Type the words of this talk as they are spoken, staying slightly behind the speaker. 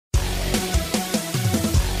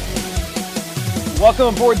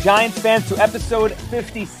Welcome aboard, Giants fans, to episode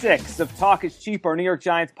 56 of Talk is Cheap, our New York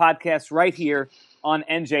Giants podcast right here on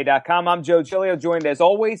NJ.com. I'm Joe Giglio, joined as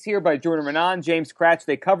always here by Jordan Renan, James Cratch.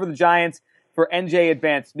 They cover the Giants for NJ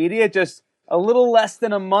Advanced Media. Just a little less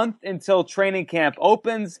than a month until training camp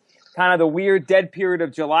opens, kind of the weird dead period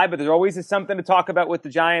of July, but there always is something to talk about with the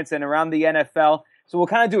Giants and around the NFL. So we'll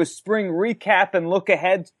kind of do a spring recap and look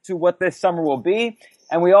ahead to what this summer will be.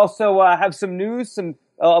 And we also have some news,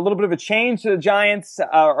 a little bit of a change to the Giants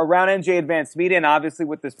around NJ Advanced Media, and obviously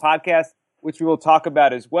with this podcast, which we will talk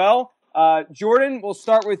about as well. Jordan, we'll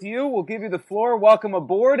start with you. We'll give you the floor. Welcome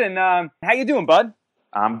aboard, and how you doing, bud?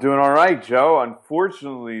 I'm doing all right, Joe.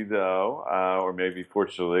 Unfortunately, though, or maybe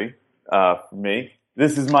fortunately for me,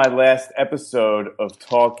 this is my last episode of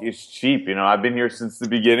Talk is Cheap. You know, I've been here since the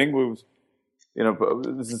beginning.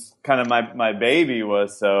 This is kind of my baby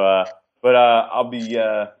was so, but I'll be.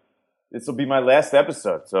 This will be my last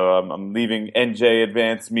episode, so I'm leaving NJ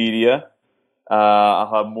Advanced Media.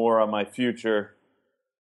 I'll have more on my future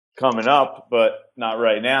coming up, but not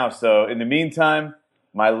right now. So in the meantime,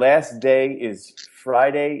 my last day is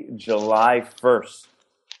Friday, July 1st.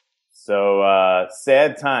 So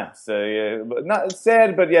sad times. So yeah, not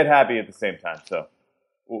sad, but yet happy at the same time. So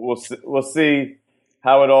we'll see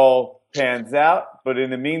how it all pans out. But in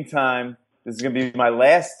the meantime, this is going to be my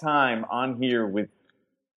last time on here with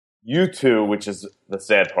you two, which is the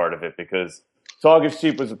sad part of it, because Talk is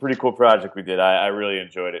Cheap was a pretty cool project we did. I really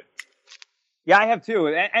enjoyed it. Yeah, I have too.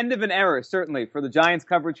 End of an era, certainly, for the Giants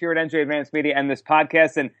coverage here at NJ Advanced Media and this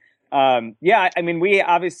podcast. And we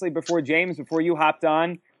obviously, before you hopped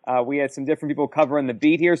on, we had some different people covering the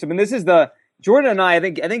beat here. So, this is Jordan and I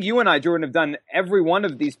think you and I, Jordan, have done every one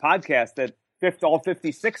of these podcasts all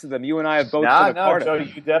 56 of them. You and I have both been a part Joe,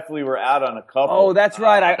 of. you definitely were out on a couple. Oh, that's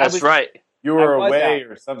right. That's right. You were away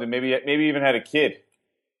or something. Maybe even had a kid.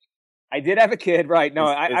 I did have a kid, right? No,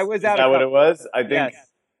 I was out. Is that what it was? I think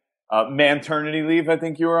yes. Maternity leave. I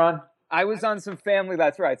think you were on. I was on some family.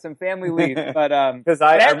 That's right, some family leave. But because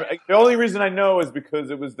the only reason I know is because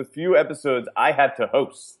it was the few episodes I had to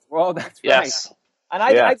host. Well, that's right. Yes. And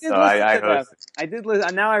I did listen to them. I did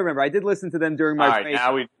listen. Now I remember. I did listen to them during my. All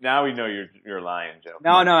right, now we know you're lying, Joe.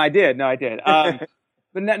 No, I did.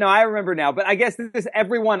 But no, I remember now. But I guess this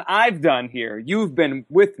everyone I've done here, you've been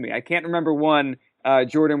with me. I can't remember one,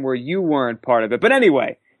 Jordan, where you weren't part of it. But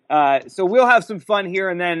anyway, so we'll have some fun here,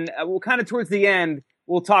 and then we'll kind of towards the end,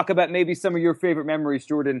 we'll talk about maybe some of your favorite memories,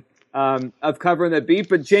 Jordan, of covering the beat.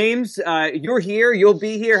 But James, you're here. You'll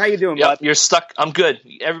be here. How you doing, bud? You're stuck. I'm good.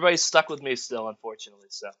 Everybody's stuck with me still, unfortunately.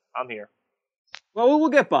 So I'm here. Well, we'll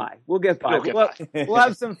get by. We'll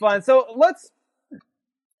have some fun. So let's.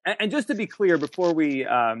 And just to be clear, before we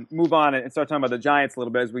move on and start talking about the Giants a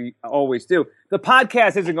little bit, as we always do, the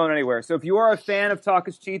podcast isn't going anywhere. So if you are a fan of Talk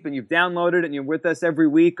is Cheap and you've downloaded it and you're with us every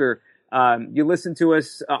week, or you listen to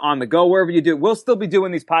us on the go, wherever you do, we'll still be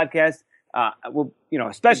doing these podcasts.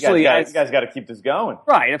 Especially you guys got to keep this going,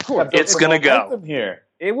 right? Of course, it's going to go. Here.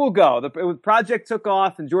 It will go. The project took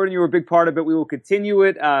off, and Jordan, you were a big part of it. We will continue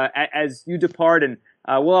it as you depart, and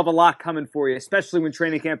we'll have a lot coming for you, especially when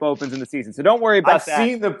training camp opens in the season. So don't worry about that.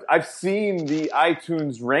 I've seen the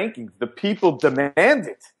iTunes rankings. The people demand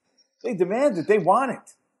it. They demand it. They want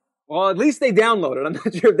it. Well, at least they download it. I'm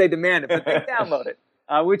not sure if they demand it, but they download it,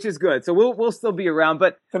 which is good. So we'll still be around.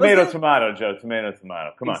 But tomato, Joe. Tomato.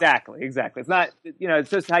 Come on. Exactly. It's not.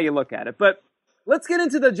 It's just how you look at it. But let's get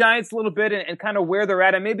into the Giants a little bit and kind of where they're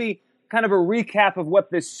at, and maybe kind of a recap of what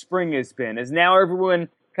this spring has been. As now everyone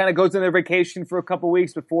kind of goes on their vacation for a couple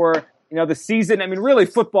weeks before, the season. Really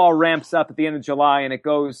football ramps up at the end of July, and it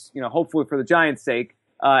goes, hopefully for the Giants' sake,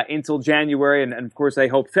 until January, and of course I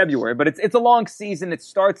hope February. But it's a long season. It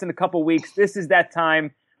starts in a couple weeks. This is that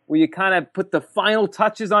time where you kind of put the final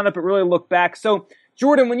touches on it, but really look back. So,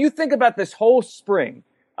 Jordan, when you think about this whole spring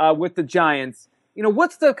with the Giants,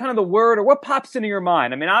 what's the kind of the word, or what pops into your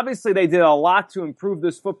mind? Obviously they did a lot to improve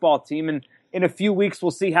this football team, and in a few weeks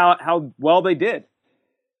we'll see how well they did.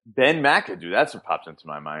 Ben McAdoo, that's what pops into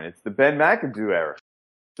my mind. It's the Ben McAdoo era.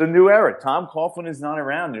 It's a new era. Tom Coughlin is not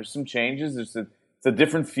around. There's some changes. It's a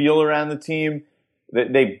different feel around the team.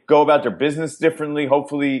 They go about their business differently.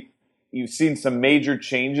 Hopefully you've seen some major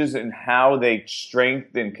changes in how they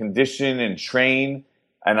strengthen, condition, and train.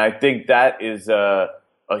 And I think that is a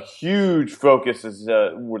huge focus as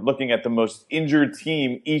we're looking at the most injured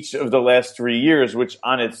team each of the last 3 years, which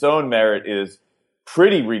on its own merit is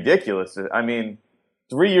pretty ridiculous.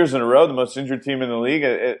 3 years in a row, the most injured team in the league,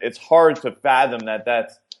 it's hard to fathom that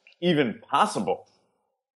that's even possible.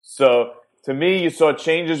 So to me, you saw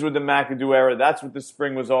changes with the McAdoo era. That's what the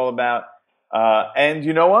spring was all about. And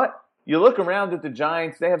you know what? you look around at the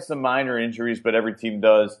Giants, they have some minor injuries, but every team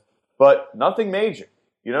does, but nothing major.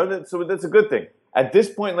 So that's a good thing. At this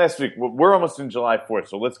point last week, we're almost in July 4th,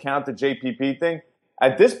 so let's count the JPP thing.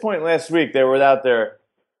 At this point last week, they were without their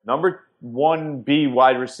number 1B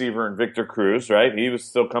wide receiver in Victor Cruz, right? He was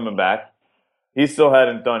still coming back. He still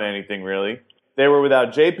hadn't done anything, really. They were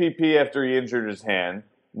without JPP after he injured his hand.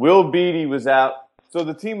 Will Beatty was out. So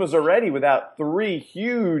the team was already without 3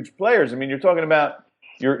 huge players. I mean, you're talking about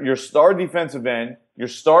your star defensive end, your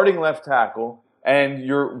starting left tackle, and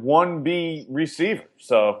your 1B receiver.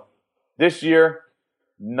 So this year,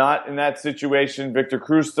 not in that situation. Victor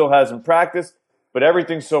Cruz still hasn't practiced, but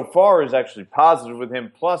everything so far is actually positive with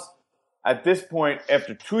him. Plus, at this point,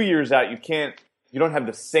 after 2 years out, you don't have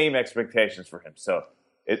the same expectations for him. So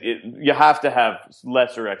you have to have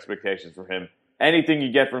lesser expectations for him. Anything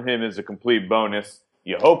you get from him is a complete bonus.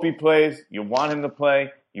 You hope he plays. You want him to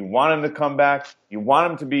play. You want him to come back. You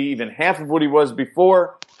want him to be even half of what he was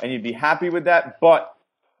before, and you'd be happy with that. But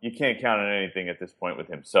you can't count on anything at this point with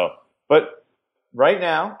him. But right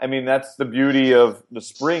now, I mean, that's the beauty of the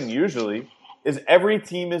spring usually, is every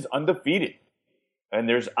team is undefeated. And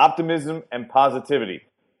there's optimism and positivity.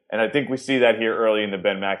 And I think we see that here early in the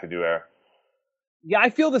Ben McAdoo era. Yeah, I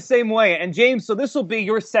feel the same way. And James, so this will be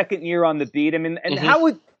your second year on the beat. I mean, and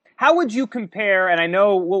how would you compare, and I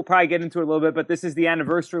know we'll probably get into it a little bit, but this is the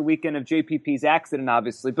anniversary weekend of JPP's accident,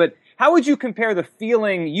 obviously. But how would you compare the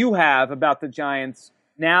feeling you have about the Giants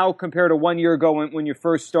now compared to 1 year ago when you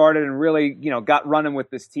first started and really, got running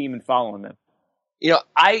with this team and following them?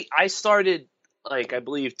 I started, I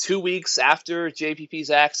believe 2 weeks after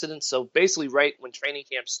JPP's accident. So basically right when training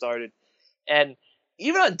camp started. And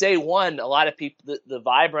even on day one, a lot of people, the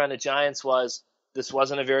vibe around the Giants was this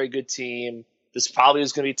wasn't a very good team. This probably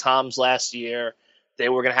was going to be Tom's last year. They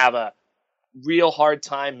were going to have a real hard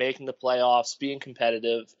time making the playoffs, being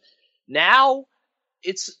competitive. Now,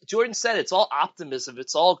 Jordan said, it's all optimism.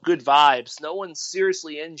 It's all good vibes. No one's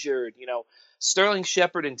seriously injured. Sterling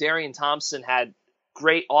Shepard and Darian Thompson had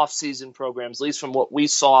great offseason programs, at least from what we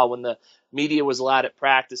saw when the media was allowed at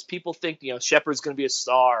practice. People think, Shepard's going to be a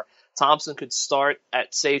star. Thompson could start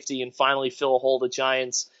at safety and finally fill a hole the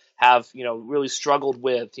Giants have, really struggled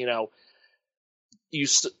with. You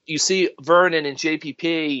see Vernon and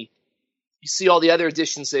JPP, you see all the other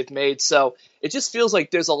additions they've made. So it just feels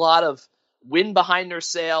like there's a lot of wind behind their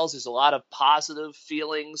sails. There's a lot of positive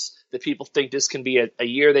feelings that people think this can be a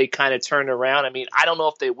year they kind of turn around. I mean, I don't know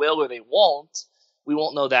if they will or they won't. We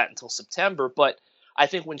won't know that until September. But I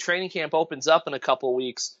think when training camp opens up in a couple of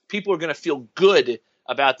weeks, people are going to feel good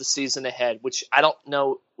about the season ahead, which I don't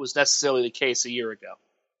know was necessarily the case a year ago.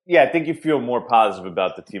 Yeah, I think you feel more positive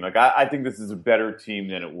about the team. I think this is a better team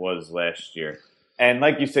than it was last year. And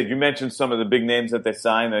like you said, you mentioned some of the big names that they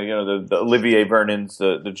signed, the Olivier Vernons,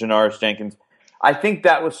 the Janoris Jenkins. I think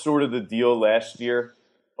that was sort of the deal last year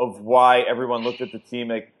of why everyone looked at the team.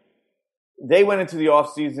 Like, they went into the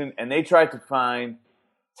offseason and they tried to find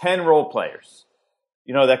 10 role players,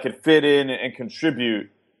 that could fit in and contribute.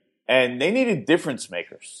 And they needed difference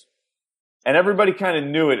makers. And everybody kind of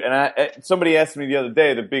knew it. And somebody asked me the other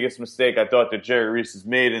day the biggest mistake I thought that Jerry Reese has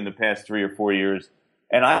made in the past 3 or 4 years.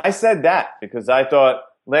 And I said that because I thought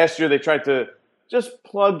last year they tried to just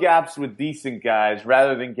plug gaps with decent guys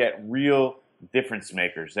rather than get real difference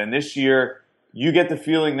makers. And this year, you get the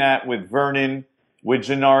feeling that with Vernon, with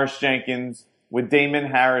Janoris Jenkins, with Damon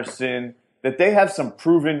Harrison, that they have some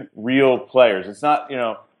proven real players. It's not,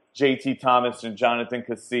 JT Thomas and Jonathan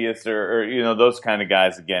Casillas or those kind of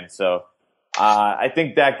guys again. So I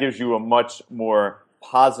think that gives you a much more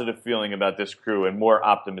positive feeling about this crew and more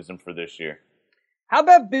optimism for this year. How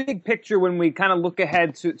about big picture when we kind of look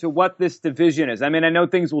ahead to what this division is? I mean, I know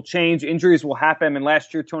things will change. Injuries will happen. I mean,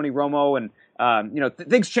 last year, Tony Romo and,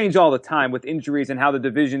 things change all the time with injuries and how the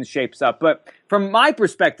division shapes up. But from my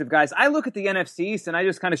perspective, guys, I look at the NFC East and I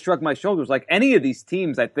just kind of shrug my shoulders. Like, any of these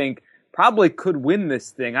teams, I think, probably could win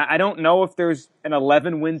this thing. I don't know if there's an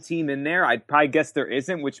 11-win team in there. I'd probably guess there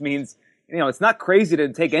isn't, which means, it's not crazy to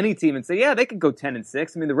take any team and say, yeah, they could go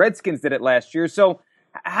 10-6. I mean, the Redskins did it last year. So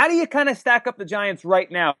how do you kind of stack up the Giants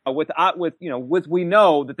right now with we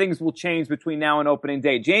know that things will change between now and opening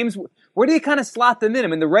day? James, where do you kind of slot them in? I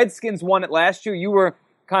mean, the Redskins won it last year. You were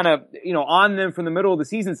kind of, on them from the middle of the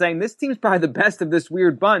season saying this team's probably the best of this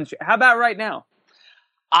weird bunch. How about right now?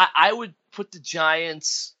 I would put the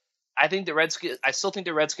Giants. I still think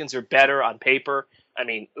the Redskins are better on paper. I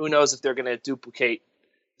mean, who knows if they're going to duplicate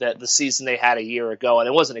the season they had a year ago. And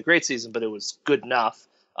it wasn't a great season, but it was good enough.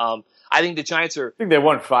 I think the Giants are. I think they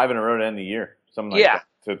won 5 in a row to end the year, something like that,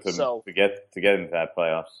 to get into that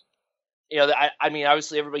playoffs. I mean,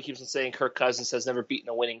 obviously everybody keeps on saying Kirk Cousins has never beaten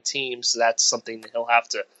a winning team, so that's something that he'll have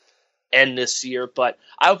to end this year. But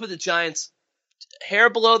I would put the Giants hair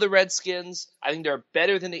below the Redskins. I think they're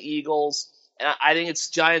better than the Eagles, and I think it's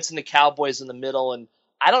Giants and the Cowboys in the middle. And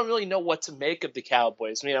I don't really know what to make of the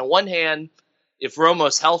Cowboys. I mean, on one hand, if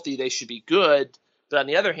Romo's healthy, they should be good. But on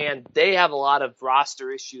the other hand, they have a lot of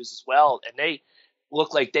roster issues as well, and they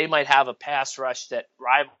look like they might have a pass rush that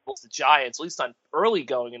rivals the Giants, at least on early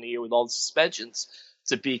going in the year with all the suspensions,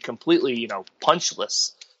 to be completely,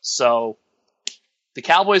 punchless. So the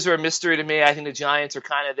Cowboys are a mystery to me. I think the Giants are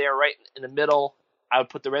kind of there right in the middle. I would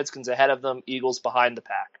put the Redskins ahead of them, Eagles behind the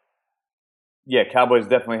pack. Yeah, Cowboys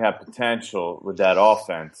definitely have potential with that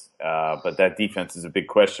offense, but that defense is a big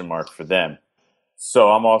question mark for them. So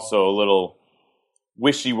I'm also a little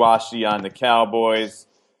wishy-washy on the Cowboys.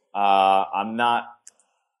 I'm not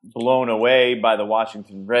blown away by the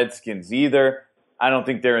Washington Redskins either. I don't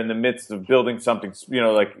think they're in the midst of building something,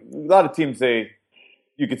 like a lot of teams,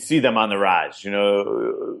 you could see them on the rise.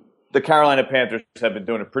 The Carolina Panthers have been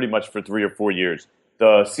doing it pretty much for 3 or 4 years.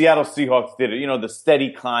 The Seattle Seahawks did it, the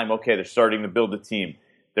steady climb. Okay, they're starting to build a team.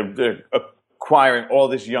 They're acquiring all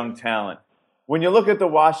this young talent. When you look at the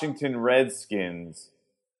Washington Redskins,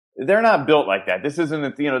 they're not built like that. This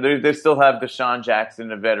isn't, they still have Deshaun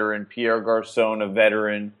Jackson, a veteran, Pierre Garçon, a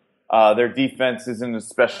veteran. Their defense isn't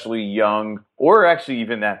especially young or actually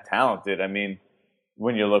even that talented. I mean,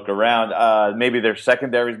 when you look around, maybe their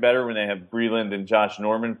secondary is better when they have Breland and Josh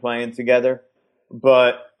Norman playing together.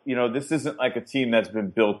 But, this isn't like a team that's been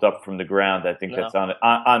built up from the ground. I think that's on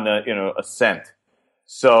the, ascent.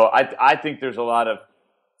 So I think there's a lot of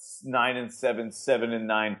 9-7,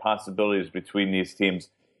 7-9 possibilities between these teams.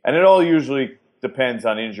 And it all usually depends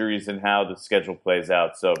on injuries and how the schedule plays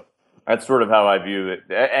out. So that's sort of how I view it.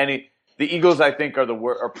 The Eagles, I think,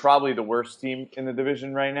 are probably the worst team in the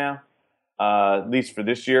division right now, at least for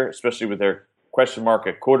this year, especially with their question mark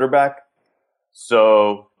at quarterback.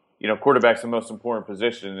 So, quarterback's the most important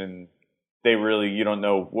position, and you don't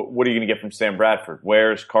know what are you going to get from Sam Bradford?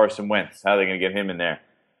 Where's Carson Wentz? How are they going to get him in there?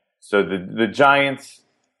 So the Giants,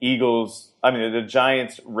 the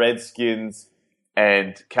Giants, Redskins,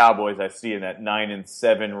 and Cowboys, I see in that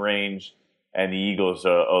 9-7 range, and the Eagles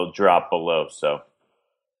will drop below. So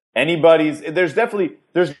there's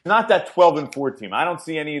not that 12-4 team. I don't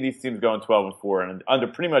see any of these teams going 12-4 under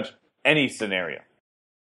pretty much any scenario.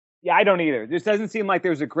 Yeah, I don't either. This doesn't seem like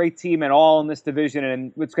there's a great team at all in this division,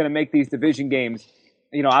 and what's going to make these division games,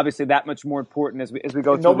 obviously that much more important as we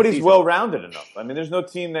go through. Nobody's well-rounded enough. I mean, there's no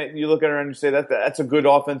team that you look at and you say that's a good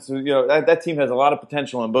offense. That team has a lot of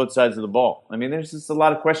potential on both sides of the ball. I mean, there's just a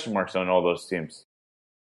lot of question marks on all those teams.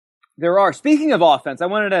 There are. Speaking of offense, I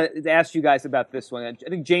wanted to ask you guys about this one. I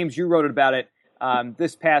think, James, you wrote about it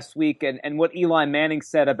this past week, and what Eli Manning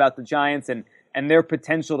said about the Giants and their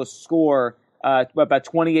potential to score about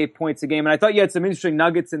 28 points a game. And I thought you had some interesting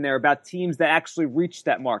nuggets in there about teams that actually reached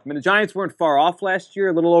that mark. I mean, the Giants weren't far off last year,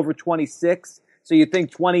 a little over 26. So you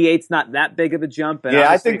think 28's not that big of a jump? And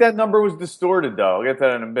I think that number was distorted, though. I'll get to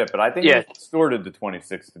that in a bit. But I think it was distorted to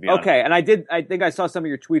 26, to be honest. Okay, and I think I saw some of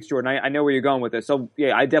your tweets, Jordan. I know where you're going with this. So,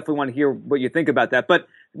 yeah, I definitely want to hear what you think about that. But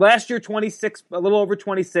last year, 26, a little over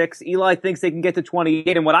 26. Eli thinks they can get to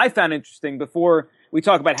 28. And what I found interesting before we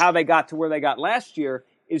talk about how they got to where they got last year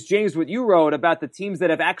is, James, what you wrote about the teams that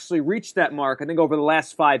have actually reached that mark, I think, over the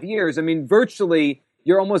last 5 years. I mean, virtually,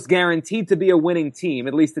 you're almost guaranteed to be a winning team,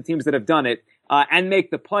 at least the teams that have done it, and make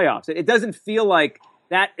the playoffs. It doesn't feel like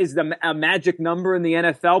that is a magic number in the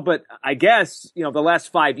NFL, but I guess, the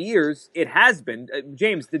last 5 years, it has been.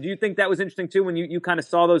 James, did you think that was interesting, too, when you kind of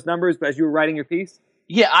saw those numbers as you were writing your piece?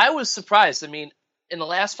 Yeah, I was surprised. I mean, in the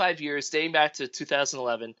last 5 years, dating back to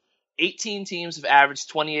 2011, 18 teams have averaged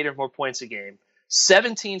 28 or more points a game.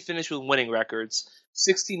 17 finished with winning records.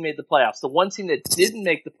 16 made the playoffs. The one team that didn't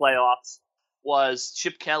make the playoffs was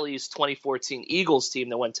Chip Kelly's 2014 Eagles team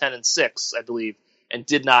that went 10-6, I believe, and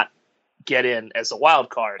did not get in as a wild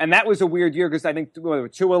card. And that was a weird year because I think there were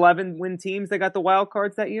 2 11-win teams that got the wild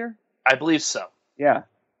cards that year? I believe so. Yeah.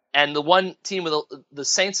 And the one team with the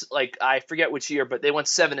Saints, I forget which year, but they went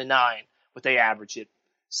 7-9, but they averaged it.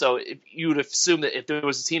 So you would assume that if there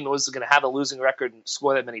was a team that was going to have a losing record and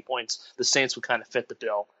score that many points, the Saints would kind of fit the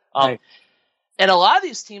bill. Right. And a lot of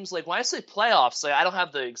these teams, when I say playoffs, I don't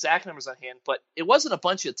have the exact numbers on hand, but it wasn't a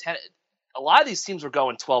bunch of 10. A lot of these teams were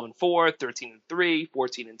going 12-4, 13-3,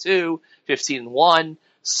 14-2, 15-1.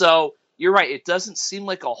 So you're right; it doesn't seem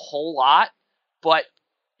like a whole lot, but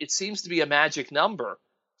it seems to be a magic number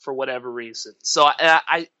for whatever reason. So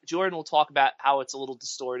Jordan will talk about how it's a little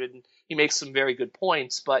distorted, and he makes some very good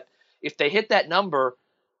points. But if they hit that number,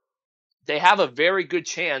 they have a very good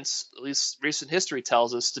chance, at least recent history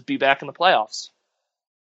tells us, to be back in the playoffs.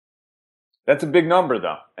 That's a big number,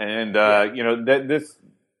 though, and this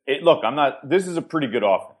is a pretty good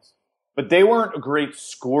offense, but they weren't a great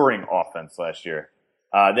scoring offense last year.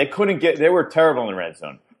 They were terrible in the red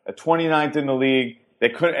zone. At 29th in the league, they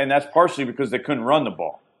couldn't, and that's partially because they couldn't run the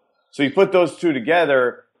ball. So you put those two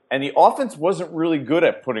together, and the offense wasn't really good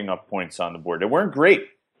at putting up points on the board. They weren't great.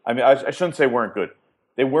 I mean, I shouldn't say weren't good.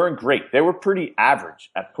 They weren't great. They were pretty average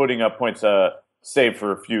at putting up points, save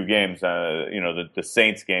for a few games. The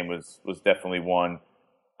Saints game was definitely one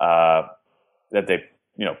that they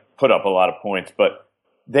put up a lot of points, but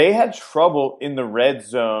they had trouble in the red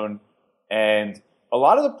zone, and a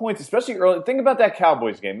lot of the points, especially early. Think about that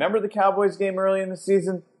Cowboys game. Remember the Cowboys game early in the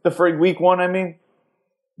season, for week 1. I mean,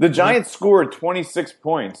 the Giants scored 26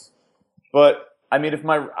 points, but I mean,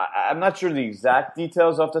 I'm not sure the exact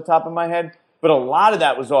details off the top of my head, but a lot of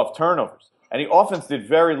that was off turnovers. And the offense did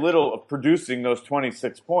very little of producing those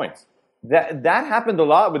 26 points. That happened a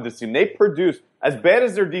lot with this team. They produced, as bad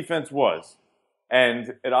as their defense was,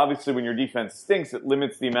 and obviously when your defense stinks, it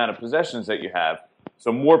limits the amount of possessions that you have.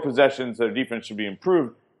 So more possessions, their defense should be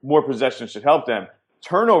improved. More possessions should help them.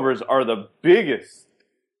 Turnovers are the biggest,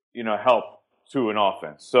 help to an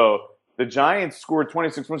offense. So the Giants scored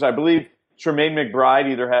 26 points. I believe Tremaine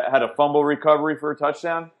McBride either had a fumble recovery for a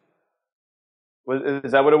touchdown.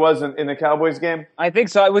 Is that what it was in the Cowboys game? I think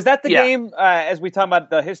so. Was that the game, as we talk about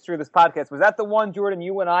the history of this podcast, was that the one, Jordan,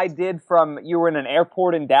 you and I did you were in an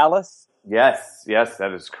airport in Dallas? Yes,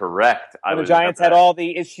 that is correct. The Giants had all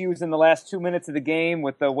the issues in the last 2 minutes of the game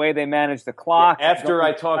with the way they managed the clock. Yeah, after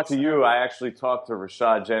I talked to you, I actually talked to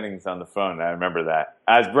Rashad Jennings on the phone. I remember that.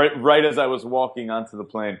 Right as I was walking onto the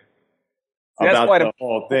plane. About the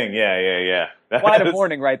whole thing. Yeah. Quite a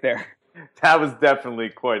morning right there. That was definitely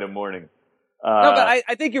quite a morning. No, but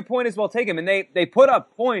I think your point is well taken. I mean, they put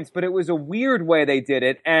up points, but it was a weird way they did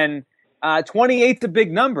it. And 28's a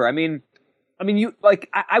big number. I mean,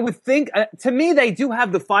 I would think, to me, they do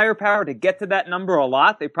have the firepower to get to that number a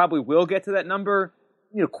lot. They probably will get to that number,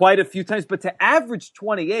 quite a few times. But to average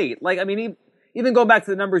 28, even going back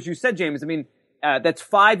to the numbers you said, James, I mean, that's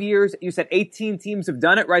 5 years. You said 18 teams have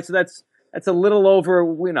done it, right? So that's a little over,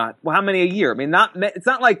 how many a year? I mean, it's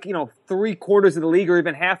not like, 3/4 of the league or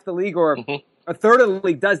even half the league or a third of the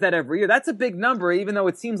league does that every year. That's a big number, even though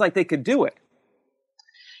it seems like they could do it.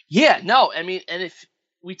 Yeah, no, I mean, and if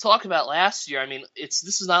we talk about last year, I mean, this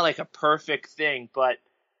is not like a perfect thing, but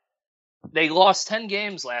they lost 10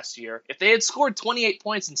 games last year. If they had scored 28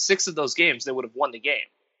 points in 6 of those games, they would have won the game.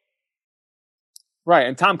 Right,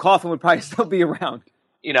 and Tom Coughlin would probably still be around.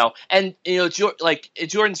 And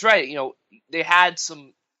Jordan's right. They had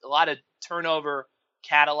a lot of turnover,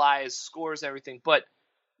 catalyzed scores, and everything. But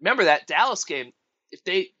remember that Dallas game, if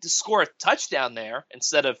they just score a touchdown there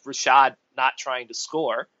instead of Rashad not trying to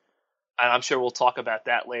score, and I'm sure we'll talk about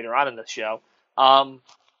that later on in the show,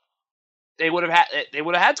 they would have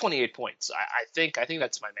had 28 points. I think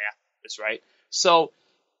that's my math is right. So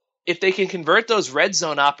if they can convert those red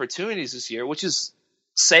zone opportunities this year, which is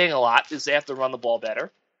saying a lot because they have to run the ball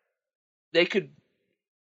better, they could,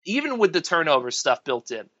 even with the turnover stuff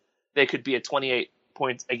built in, they could be a 28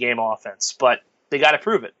 point a game offense, but they got to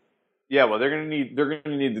prove it. Yeah, well, they're going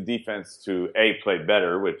to need the defense to play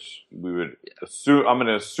better, which we would assume. I'm going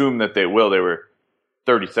to assume that they will. They were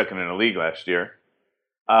 32nd in the league last year,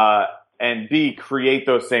 and B, create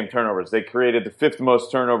those same turnovers. They created the 5th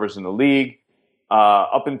most turnovers in the league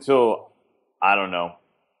up until, I don't know,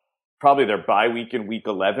 probably their bye week in week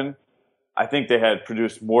 11. I think they had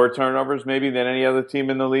produced more turnovers maybe than any other team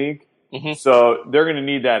in the league. Mm-hmm. So they're going to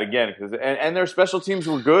need that again and their special teams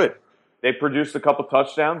were good. They produced a couple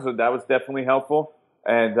touchdowns, so that was definitely helpful.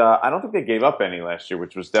 And I don't think they gave up any last year,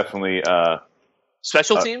 which was definitely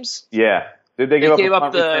special teams. Yeah, did they give up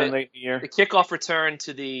a punt late in the year? The kickoff return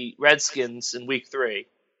to the Redskins in week 3.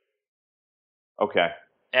 Okay,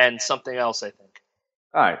 and something else, I think.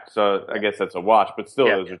 All right, so I guess that's a watch, but still,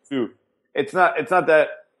 those are two. It's not that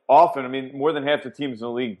often. I mean, more than half the teams in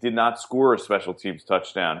the league did not score a special teams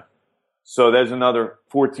touchdown. So there's another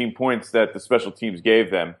 14 points that the special teams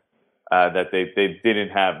gave them that they didn't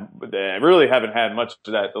have. They really haven't had much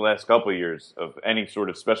of that the last couple of years of any sort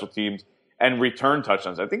of special teams and return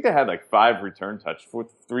touchdowns. I think they had like 5 return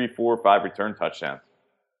touchdowns, 3, 4, 5 return touchdowns.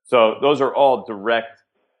 So those are all direct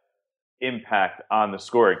impact on the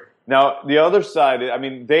scoring. Now, the other side, I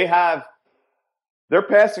mean, their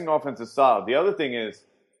passing offense is solid. The other thing is,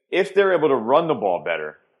 if they're able to run the ball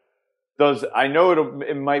better, I know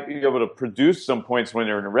it might be able to produce some points when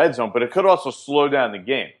they're in the red zone, but it could also slow down the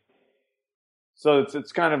game. So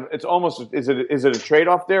it's almost is it a trade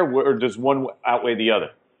off there, or does one outweigh the other?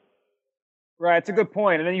 Right, it's a good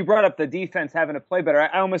point. And then you brought up the defense having to play better.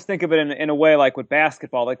 I almost think of it in a way like with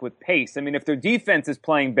basketball, like with pace. I mean, if their defense is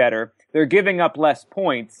playing better, they're giving up less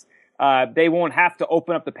points. They won't have to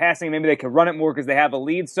open up the passing. Maybe they could run it more because they have a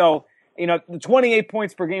lead. So, the 28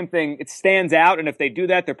 points per game thing, it stands out. And if they do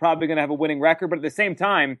that, they're probably going to have a winning record. But at the same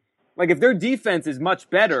time, like if their defense is much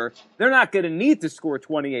better, they're not going to need to score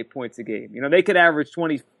 28 points a game. They could average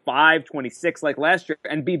 25, 26 like last year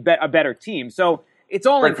and be a better team. So, it's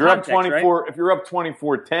all in context, right? If you're up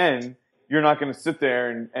 24-10, you're not going to sit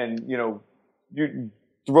there and you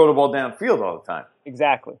throw the ball downfield all the time.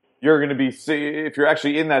 Exactly. You're going to be, if you're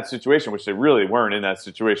actually in that situation, which they really weren't in that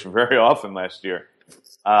situation very often last year.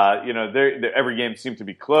 Every game seemed to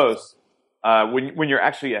be close. When you're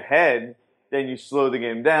actually ahead, then you slow the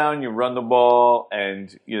game down, you run the ball,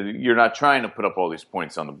 and you're not trying to put up all these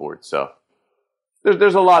points on the board. So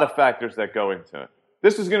there's a lot of factors that go into it.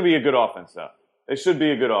 This is going to be a good offense, though. It should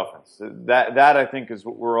be a good offense. That I think is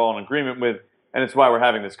what we're all in agreement with, and it's why we're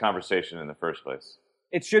having this conversation in the first place.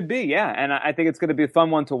 It should be, yeah, and I think it's going to be a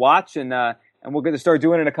fun one to watch, and we're going to start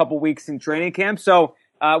doing it in a couple weeks in training camp. So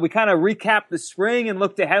we kind of recapped the spring and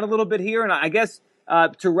looked ahead a little bit here, and I guess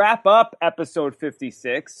to wrap up episode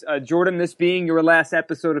 56, Jordan, this being your last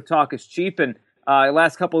episode of Talk is Cheap, and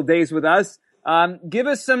last couple of days with us, give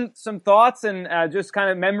us some thoughts and just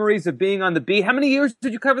kind of memories of being on the beat. How many years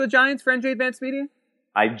did you cover the Giants for NJ Advanced Media?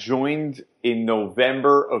 I joined in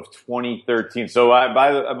November of 2013. So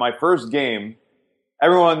by my first game,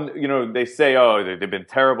 everyone, they say, oh, they've been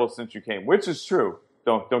terrible since you came, which is true.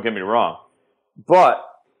 Don't get me wrong. But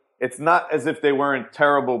it's not as if they weren't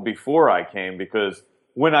terrible before I came, because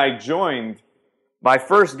when I joined, my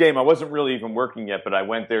first game, I wasn't really even working yet, but I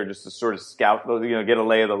went there just to sort of scout, get a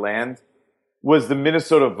lay of the land, was the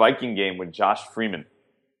Minnesota Viking game with Josh Freeman.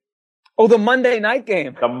 Oh, the Monday night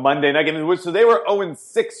game. The Monday night game. So they were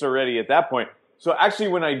 0-6 already at that point. So actually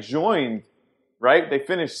when I joined, right, they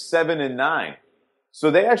finished 7-9.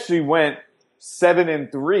 So they actually went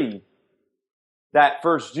 7-3 that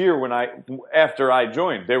first year after I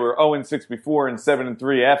joined. They were 0-6 before and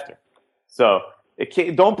 7-3 after. So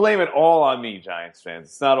don't blame it all on me, Giants fans.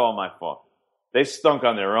 It's not all my fault. They stunk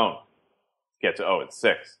on their own to get to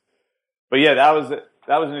 0-6. But yeah, that was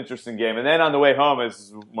an interesting game. And then on the way home,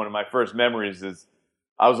 is one of my first memories. Is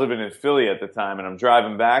I was living in Philly at the time, and I'm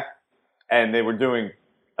driving back, and they were doing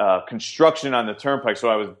construction on the turnpike, so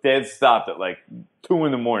I was dead stopped at like 2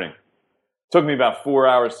 a.m. Took me about 4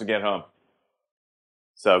 hours to get home.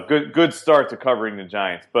 So good start to covering the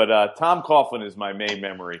Giants. But Tom Coughlin is my main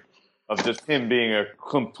memory of just him being a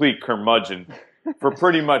complete curmudgeon for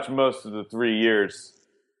pretty much most of the 3 years,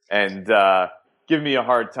 and give me a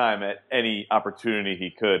hard time at any opportunity he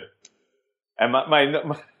could. And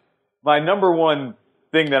my number one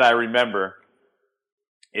thing that I remember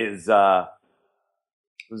is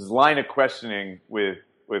this line of questioning with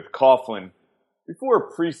Coughlin before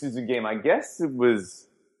a preseason game. I guess it was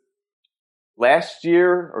last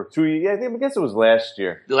year or 2 years. I guess it was last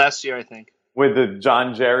year. Last year, I think. With the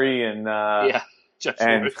John Jerry and Jeff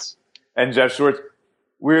Schwartz. And Jeff Schwartz.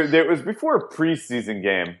 It was before a preseason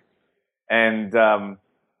game. And I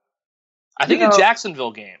think a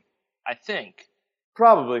Jacksonville game. I think.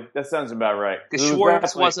 Probably. That sounds about right. Because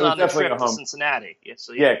Schwartz wasn't on the trip to Cincinnati.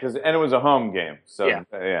 Yeah, and it was a home game. So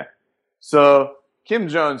yeah. So Kim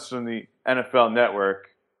Jones from the NFL Network,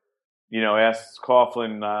 asks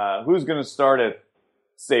Coughlin, who's going to start at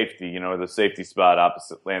safety, the safety spot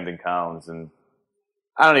opposite Landon Collins. And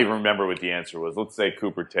I don't even remember what the answer was. Let's say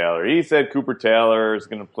Cooper Taylor. He said Cooper Taylor is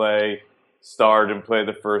going to start and play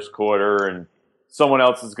the first quarter, and someone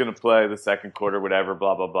else is going to play the second quarter, whatever,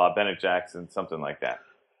 blah, blah, blah. Bennett Jackson, something like that.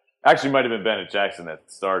 Actually, it might have been Bennett Jackson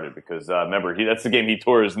that started because, remember, that's the game he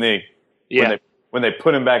tore his knee. Yeah. When they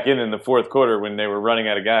put him back in the fourth quarter when they were running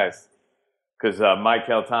out of guys. Because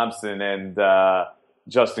Michael Thompson and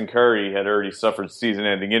Justin Curry had already suffered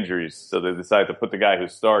season-ending injuries, so they decided to put the guy who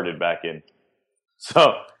started back in.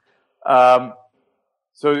 So,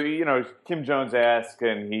 Kim Jones asks,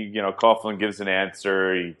 and he, Coughlin gives an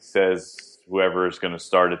answer. He says whoever is going to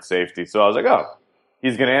start at safety. So I was like, oh,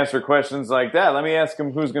 he's going to answer questions like that. Let me ask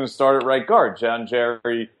him who's going to start at right guard, John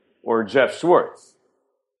Jerry or Jeff Schwartz.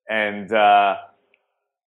 And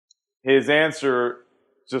his answer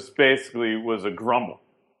just basically was a grumble.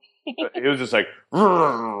 It was just like,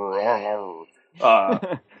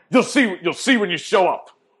 you'll see when you show up.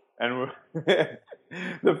 And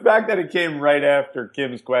the fact that it came right after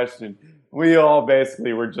Kim's question, we all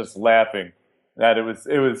basically were just laughing that it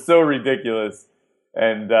was so ridiculous.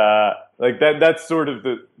 And like that's sort of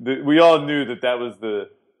the we all knew that was the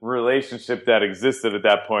relationship that existed at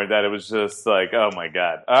that point, that it was just like, oh my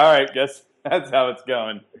God, all right, guess that's how it's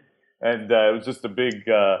going. And it was just a big,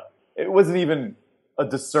 it wasn't even a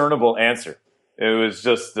discernible answer. It was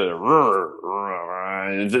just you'll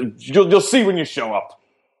see when you show up.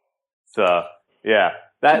 So yeah,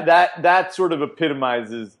 that sort of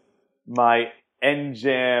epitomizes my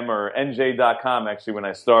NJAM or NJ.com. Actually, when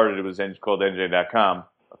I started, it was called NJ.com.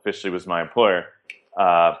 Officially was my employer.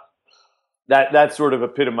 That sort of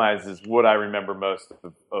epitomizes what I remember most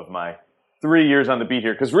of my 3 years on the beat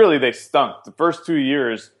here. Because really, they stunk. The first 2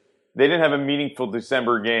 years, they didn't have a meaningful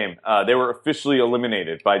December game. They were officially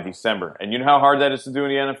eliminated by December. And you know how hard that is to do in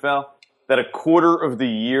the NFL? That a quarter of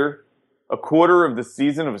the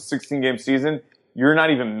season of a 16-game season, you're not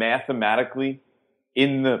even mathematically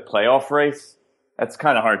in the playoff race. That's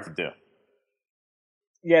kind of hard to do.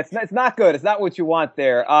 Yeah, it's not good. It's not what you want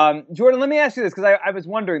there. Jordan, let me ask you this, because I was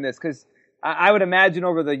wondering this, because I would imagine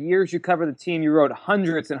over the years you covered the team, you wrote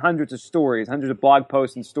hundreds and hundreds of stories, hundreds of blog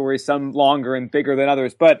posts and stories, some longer and bigger than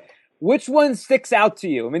others. But which one sticks out to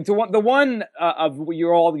you? I mean, the one of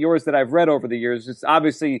all yours that I've read over the years is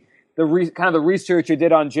obviously the research you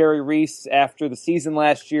did on Jerry Reese after the season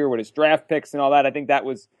last year with his draft picks and all that. I think that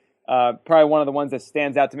was probably one of the ones that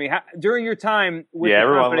stands out to me. During your time with the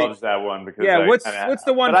everyone company, loves that one because what's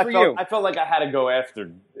the one for you? I felt like I had to go after,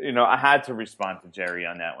 I had to respond to Jerry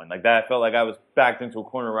on that one. Like that, I felt like I was backed into a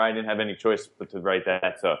corner where I didn't have any choice but to write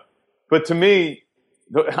that. So, but to me,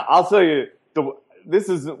 I'll tell you, this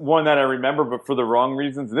is one that I remember, but for the wrong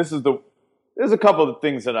reasons. There's a couple of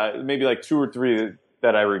things that maybe like 2 or 3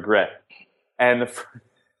 that I regret, and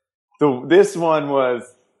this one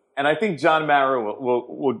was. And I think John Mara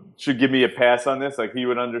should give me a pass on this. Like he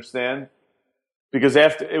would understand, because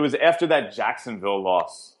after that Jacksonville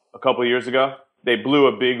loss a couple of years ago, they blew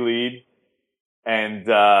a big lead, and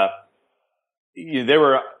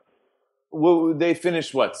they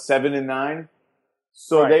finished 7-9.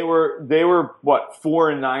 So right. they were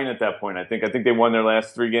 4-9 at that point. I think they won their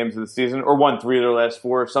last 3 games of the season, or won 3 of their last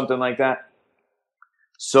 4, or something like that.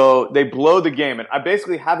 So they blow the game, and I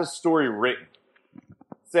basically have a story written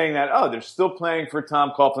saying that, they're still playing for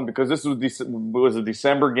Tom Coughlin because this was a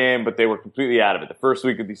December game, but they were completely out of it. The first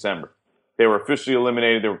week of December, they were officially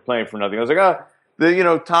eliminated. They were playing for nothing. I was like,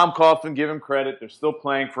 Tom Coughlin, give him credit. They're still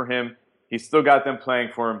playing for him. He's still got them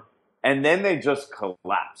playing for him. And then they just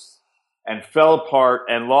collapsed and fell apart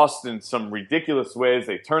and lost in some ridiculous ways.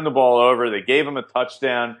 They turned the ball over. They gave him a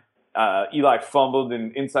touchdown. Eli fumbled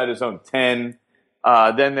inside his own 10.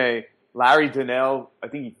 Then Larry Donnell, I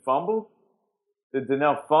think he fumbled. Did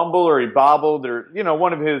Donnell fumble or he bobbled or,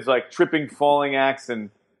 one of his tripping, falling acts, and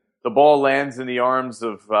the ball lands in the arms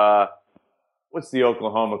of, what's the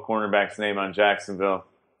Oklahoma cornerback's name on Jacksonville?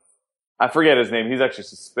 I forget his name. He's actually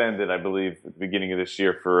suspended, I believe, at the beginning of this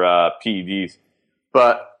year for PEDs.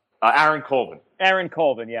 But Aaron Colvin. Aaron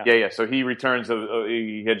Colvin, yeah. Yeah. So he returns,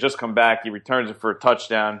 he had just come back. He returns it for a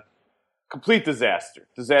touchdown. Complete disaster.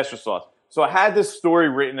 Disastrous loss. So I had this story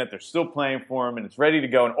written that they're still playing for him and it's ready to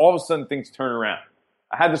go, and all of a sudden things turn around.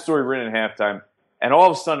 I had the story written at halftime, and all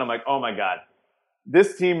of a sudden I'm like, oh my God,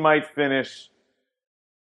 this team might finish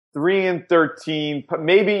 3-13,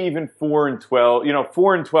 maybe even 4-12.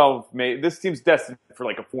 4-12. This team's destined for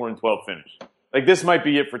a 4-12 finish. This might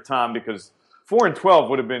be it for Tom, because 4-12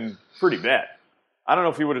 would have been pretty bad. I don't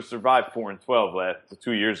know if he would have survived 4-12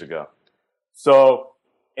 2 years ago. So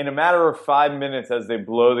in a matter of 5 minutes, as they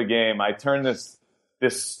blow the game, I turn this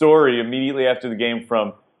story immediately after the game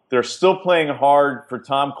from they're still playing hard for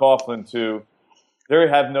Tom Coughlin to they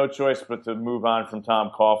have no choice but to move on from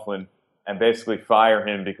Tom Coughlin and basically fire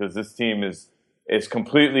him, because this team is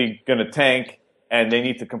completely going to tank and they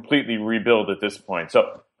need to completely rebuild at this point.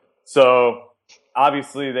 So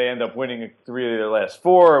obviously they end up winning 3 of their last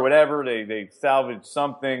 4 or whatever. They salvaged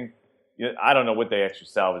something. I don't know what they actually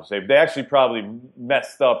salvaged. They actually probably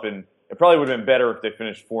messed up, and it probably would have been better if they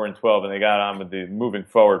finished 4-12 and they got on with the moving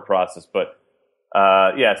forward process. But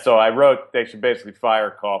so I wrote they should basically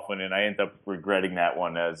fire Coughlin, and I ended up regretting that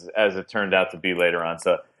one as it turned out to be later on.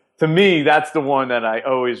 So to me, that's the one that I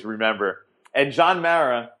always remember. And John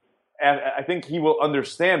Mara, I think he will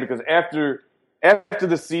understand, because after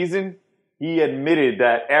the season, he admitted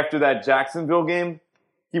that after that Jacksonville game,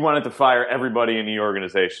 he wanted to fire everybody in the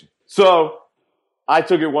organization. So I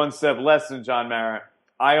took it one step less than John Mara.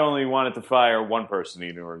 I only wanted to fire one person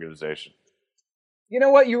in the organization. You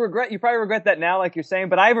know what? You probably regret that now, like you're saying,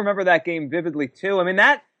 but I remember that game vividly too. I mean,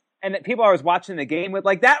 and people I was watching the game with,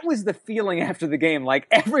 that was the feeling after the game.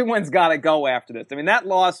 Everyone's got to go after this. I mean, that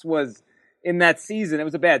loss was in that season. It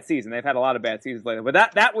was a bad season. They've had a lot of bad seasons later, but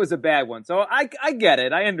that was a bad one. So I get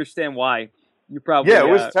it. I understand why you probably it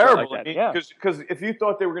was terrible. like that. Because if you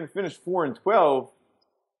thought they were going to finish 4-12,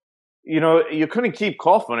 you couldn't keep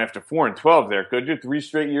Coughlin after 4-12 there, could you? 3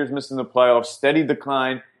 straight years missing the playoffs, steady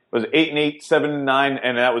decline. It was 8-8, 7-9,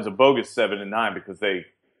 and that was a bogus 7-9 because they,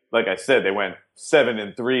 like I said, they went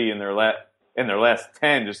 7-3 in their last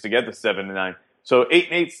 10 just to get the 7-9. So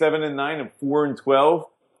 8-8, 7-9, and 4-12.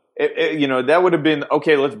 That would have been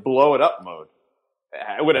okay. Let's blow it up mode.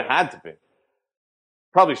 It would have had to be.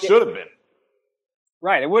 Probably should have been.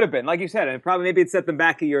 Right, it would have been, like you said, and maybe it set them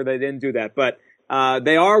back a year. They didn't do that, but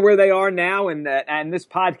they are where they are now, and this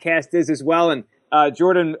podcast is as well. And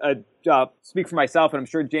Jordan, speak for myself, and I'm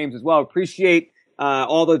sure James as well. Appreciate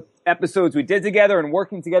all the episodes we did together and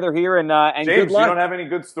working together here. And James, good luck. You don't have any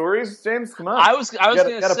good stories, James? Come on, I was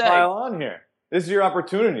going to say, pile on here. This is your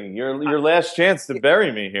opportunity, your last chance to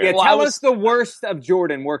bury me here. Yeah, tell us the worst of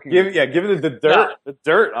Jordan working. Give it the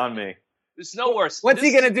dirt on me. There's no worse. What's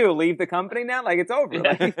he gonna do? Leave the company now? Like it's over.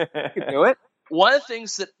 Like, he can do it. One of the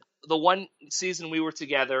things that the one season we were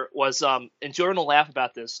together was, and Jordan will laugh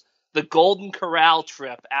about this, the Golden Corral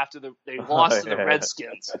trip after they lost to the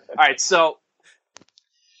Redskins. All right, so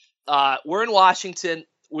we're in Washington,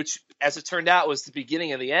 which, as it turned out, was the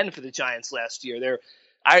beginning of the end for the Giants last year.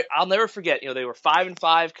 I'll never forget. They were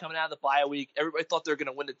 5-5 coming out of the bye week. Everybody thought they were going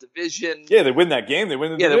to win the division. Yeah, they win that game. They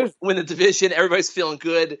win the division. They win the division. Everybody's feeling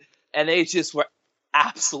good, and they just were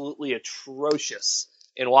absolutely atrocious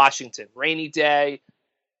in Washington. Rainy day.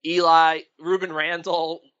 Reuben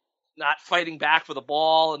Randall not fighting back for the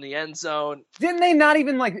ball in the end zone. Didn't they not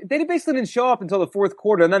even they basically didn't show up until the fourth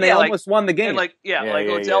quarter, and then they almost won the game. And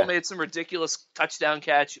Odell made some ridiculous touchdown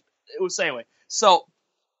catch. It was the same way. So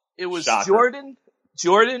it was Shocker.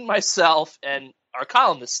 Jordan, myself, and our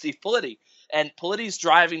columnist, Steve Politti. And Politti's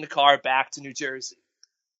driving the car back to New Jersey.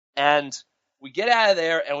 And we get out of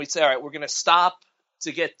there, and we say, all right, we're going to stop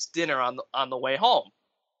to get dinner on the way home.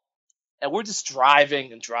 And we're just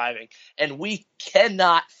driving and driving, and we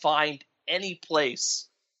cannot find any place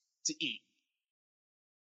to eat.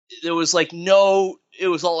 There was it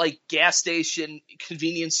was all like gas station,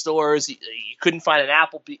 convenience stores. You couldn't find an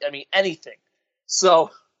Applebee's, anything.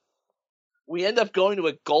 So we end up going to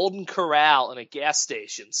a Golden Corral and a gas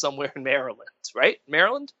station somewhere in Maryland, right?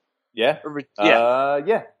 Maryland? Yeah.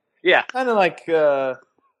 Yeah. Kind of like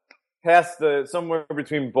past somewhere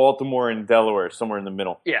between Baltimore and Delaware, somewhere in the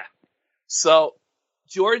middle. Yeah. So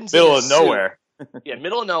Jordan's middle of nowhere. Yeah,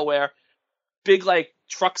 middle of nowhere. Big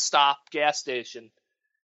truck stop gas station.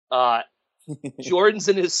 Jordan's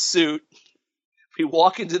in his suit. We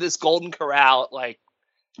walk into this Golden Corral at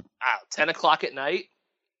 10 o'clock at night.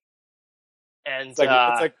 And it's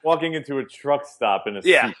like walking into a truck stop in a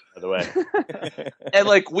suit, by the way. And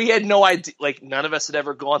we had no idea, none of us had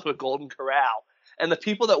ever gone to a Golden Corral. And the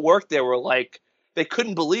people that worked there were they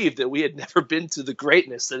couldn't believe that we had never been to the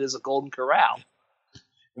greatness that is a Golden Corral.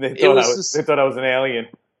 They thought I was an alien.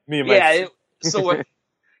 Me and my so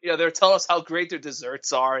they're telling us how great their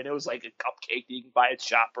desserts are, and it was like a cupcake that you can buy at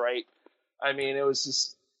ShopRite. It was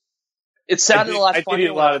just. It sounded a lot funnier. I did eat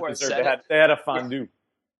a lot of dessert. They had a fondue.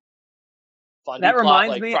 That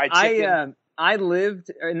reminds me, I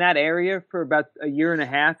lived in that area for about a year and a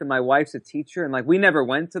half, and my wife's a teacher, and we never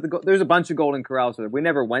went to there's a bunch of Golden Corrals there. We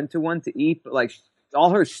never went to one to eat, but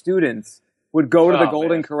all her students would go to the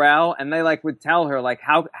Golden Corral, and they would tell her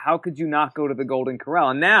how could you not go to the Golden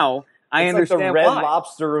Corral? And now I understand the Red why.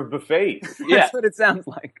 Lobster of buffets. That's what it sounds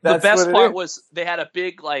like. The best part was they had a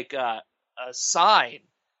big a sign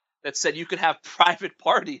that said you could have private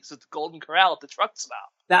parties at the Golden Corral at the truck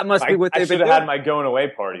stop. That must be what they've been doing. I should have had my going away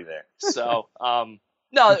party there. So,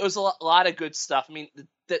 no, it was a lot of good stuff.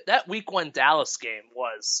 That week 1 Dallas game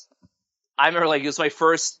was, I remember it was my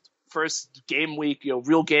first game week,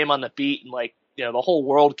 real game on the beat, and the whole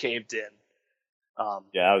world caved in.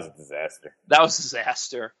 That was a disaster. That was a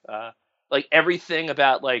disaster. Everything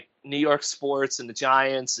about New York sports and the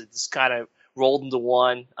Giants, it just kind of rolled into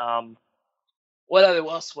one. What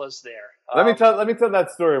else was there? Let me tell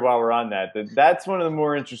that story while we're on that. That's one of the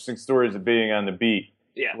more interesting stories of being on the beat.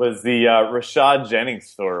 Yeah. Was the Rashad Jennings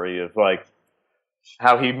story of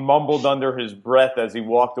how he mumbled under his breath as he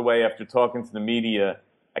walked away after talking to the media.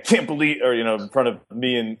 I can't believe, in front of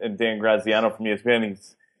me and Dan Graziano from ESPN,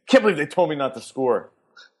 can't believe they told me not to score,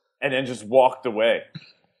 and then just walked away.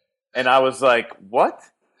 And I was like, what?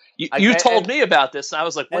 You told me about this, and I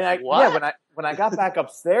was like, what? Yeah, when I got back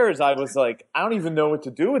upstairs, I was like, I don't even know what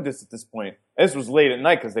to do with this at this point. This was late at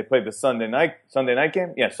night because they played the Sunday night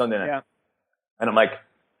game. Yeah, Sunday night. Yeah. And I'm like,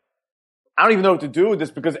 I don't even know what to do with this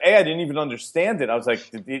because A, I didn't even understand it. I was like,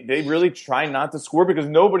 did they really try not to score? Because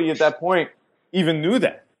nobody at that point even knew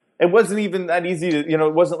that. It wasn't even that easy to,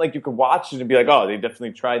 it wasn't like you could watch it and be like, oh, they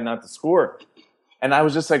definitely tried not to score. And I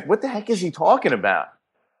was just like, what the heck is he talking about?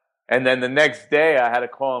 And then the next day I had to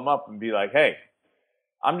call him up and be like, hey,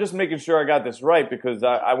 I'm just making sure I got this right because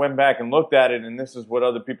I went back and looked at it and this is what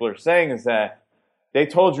other people are saying is that they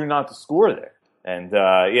told you not to score there. And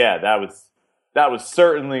that was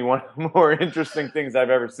certainly one of the more interesting things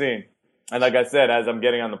I've ever seen. And like I said, as I'm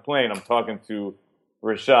getting on the plane, I'm talking to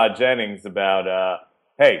Rashad Jennings about,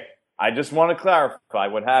 hey, I just want to clarify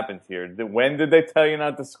what happened here. When did they tell you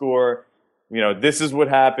not to score? This is what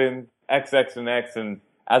happened, X, X, and X. And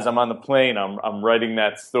as I'm on the plane, I'm writing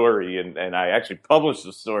that story. And I actually published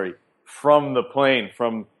the story from the plane,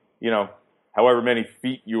 from, however many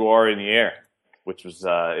feet you are in the air, which was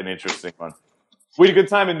an interesting one. We had a good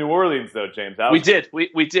time in New Orleans, though, James. We did.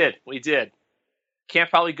 We did. Can't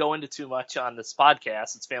probably go into too much on this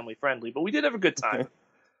podcast. It's family friendly, but we did have a good time.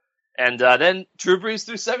 And then Drew Brees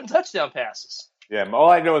threw 7 touchdown passes. Yeah, all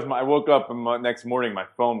I know is I woke up and next morning my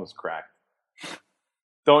phone was cracked.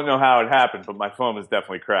 Don't know how it happened, but my phone was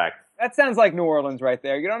definitely cracked. That sounds like New Orleans right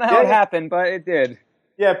there. You don't know how it happened, but it did.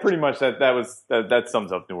 Yeah, pretty much. That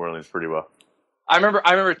sums up New Orleans pretty well. I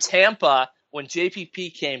remember Tampa when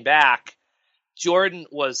JPP came back. Jordan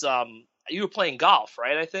was you were playing golf,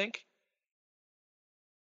 right? I think.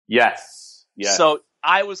 Yes. So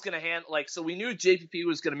I was gonna so we knew JPP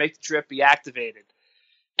was gonna make the trip, be activated,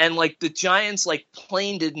 and the Giants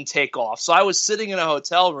plane didn't take off. So I was sitting in a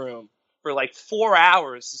hotel room for 4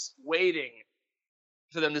 hours just waiting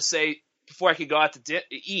for them to say before I could go out to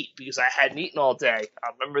eat because I hadn't eaten all day. I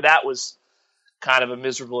remember that was kind of a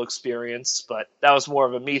miserable experience, but that was more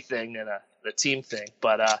of a me thing than a team thing.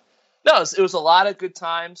 But no, it was a lot of good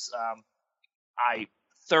times. I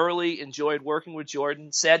thoroughly enjoyed working with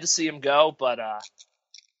Jordan. Sad to see him go, but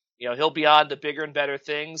he'll be on to bigger and better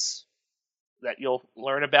things that you'll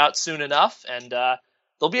learn about soon enough. And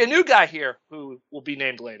there'll be a new guy here who will be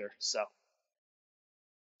named later. So,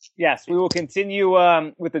 yes, we will continue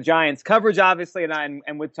with the Giants coverage, obviously,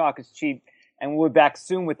 and with Talk is Cheap, and we'll be back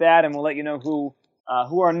soon with that, and we'll let you know who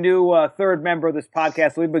our new third member of this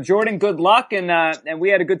podcast will be. But Jordan, good luck, and we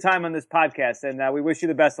had a good time on this podcast, and we wish you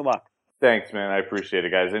the best of luck. Thanks, man. I appreciate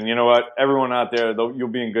it, guys. And you know what? Everyone out there, you'll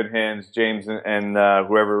be in good hands. James and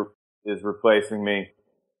whoever is replacing me,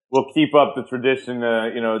 we'll keep up the tradition.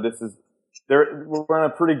 We're on a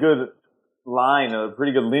pretty good line, a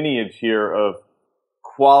pretty good lineage here of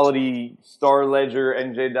quality Star Ledger,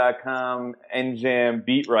 NJ.com, NJAM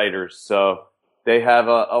beat writers. So they have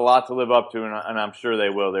a lot to live up to, and I'm sure they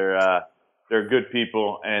will. They're good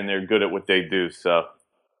people, and they're good at what they do. So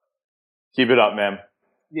keep it up, man.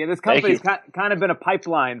 Yeah, this company's kind of been a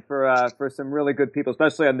pipeline for some really good people,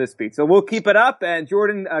 especially on this beat. So we'll keep it up. And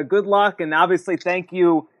Jordan, good luck. And obviously, thank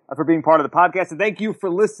you for being part of the podcast. And thank you for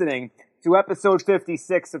listening to episode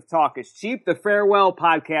 56 of Talk is Cheap, the farewell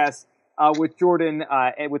podcast with Jordan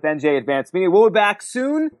with NJ Advanced Media. We'll be back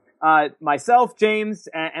soon. Myself, James,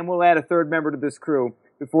 and we'll add a third member to this crew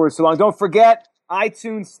before so long. Don't forget,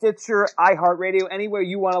 iTunes, Stitcher, iHeartRadio, anywhere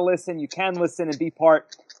you want to listen, you can listen and be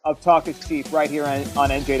part of Talk is Cheap right here on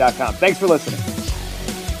NJ.com. Thanks for listening.